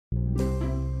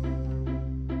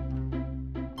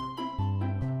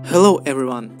Hello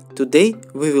everyone! Today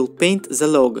we will paint the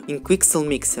log in Quixel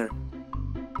Mixer.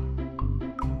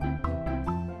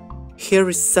 Here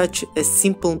is such a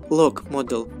simple log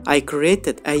model. I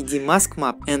created ID mask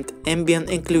map and ambient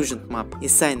occlusion map,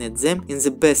 assigned them in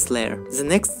the base layer. The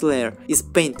next layer is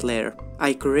paint layer.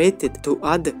 I created to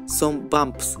add some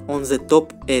bumps on the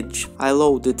top edge. I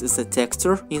loaded the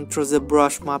texture into the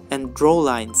brush map and draw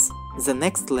lines. The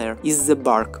next layer is the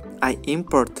bark. I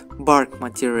import bark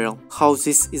material. How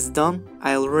this is done,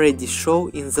 I already show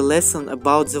in the lesson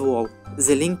about the wall.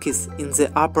 The link is in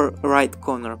the upper right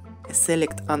corner.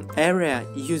 Select an area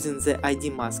using the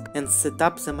ID mask and set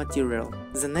up the material.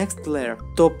 The next layer,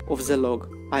 top of the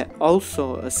log. I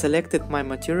also selected my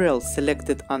material,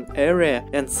 selected an area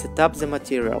and set up the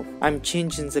material. I'm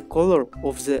changing the color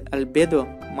of the albedo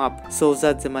map so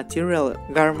that the material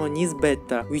harmonies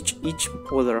better with each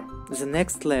other. The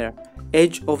next layer,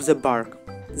 edge of the bark.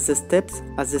 The steps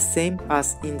are the same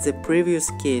as in the previous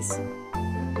case.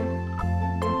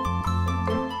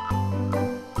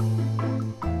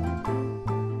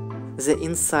 The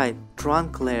inside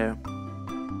trunk layer.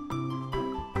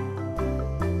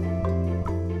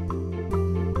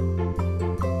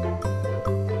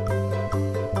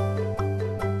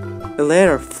 A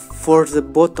layer for the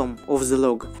bottom of the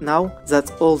log. Now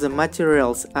that all the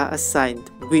materials are assigned,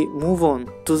 we move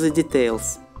on to the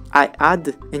details. I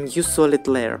add a new solid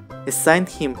layer, assign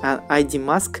him an ID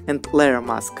mask and layer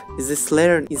mask. This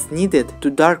layer is needed to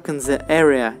darken the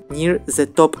area near the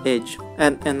top edge,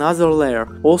 and another layer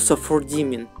also for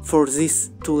dimming. For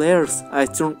these two layers I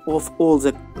turn off all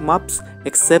the maps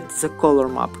except the color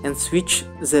map and switch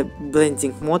the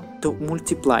blending mode to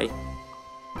multiply.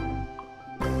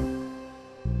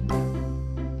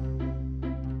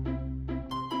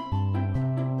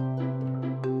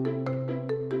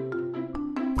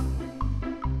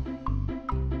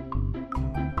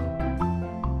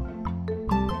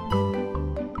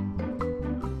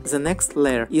 The next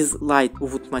layer is light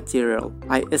wood material.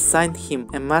 I assigned him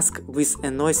a mask with a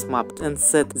noise map and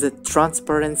set the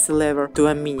transparency level to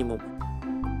a minimum.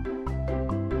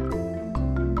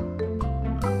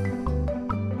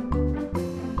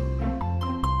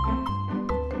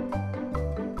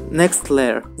 Next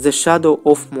layer, the shadow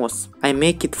of moss. I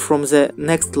make it from the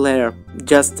next layer,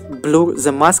 just blur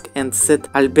the mask and set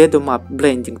albedo map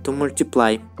blending to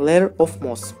multiply. Layer of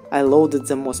moss. I loaded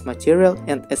the moss material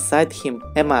and assigned him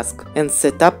a mask and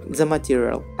set up the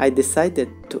material. I decided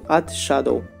to add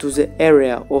shadow to the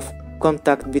area of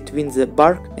contact between the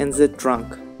bark and the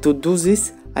trunk. To do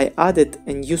this, I added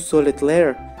a new solid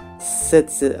layer, set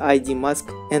the ID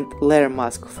mask and layer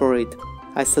mask for it.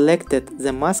 I selected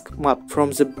the mask map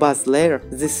from the base layer.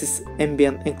 This is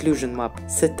ambient occlusion map.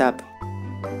 Set up.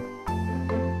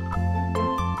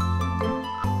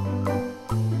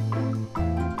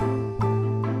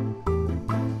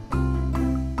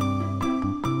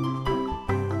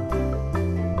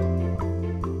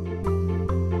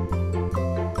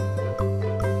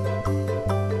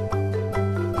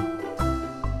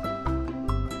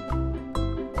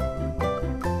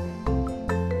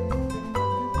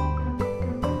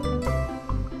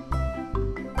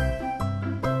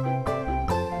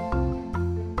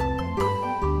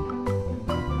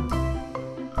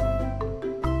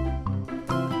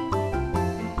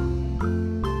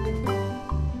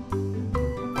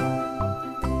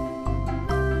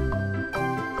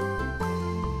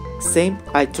 Same,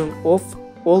 I turn off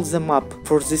all the map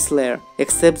for this layer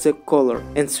except the color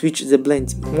and switch the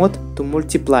blending mode to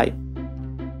multiply.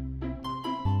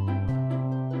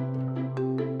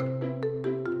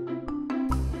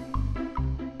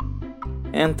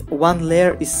 And one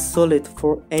layer is solid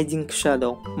for adding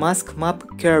shadow. Mask map,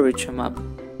 curvature map.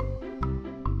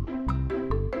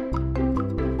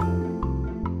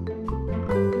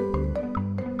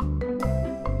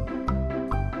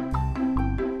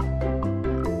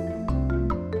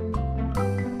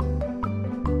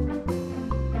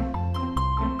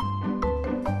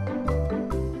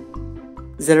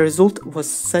 The result was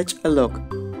such a log.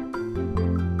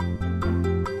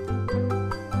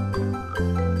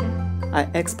 I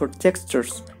export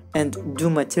textures and do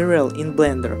material in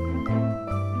Blender.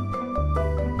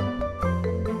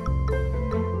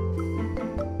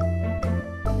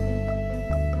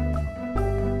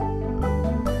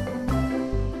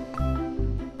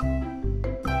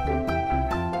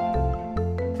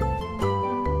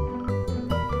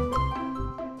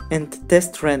 And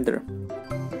test render.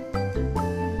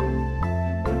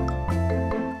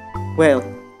 Well,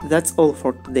 that's all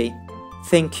for today.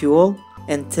 Thank you all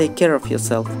and take care of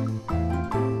yourself.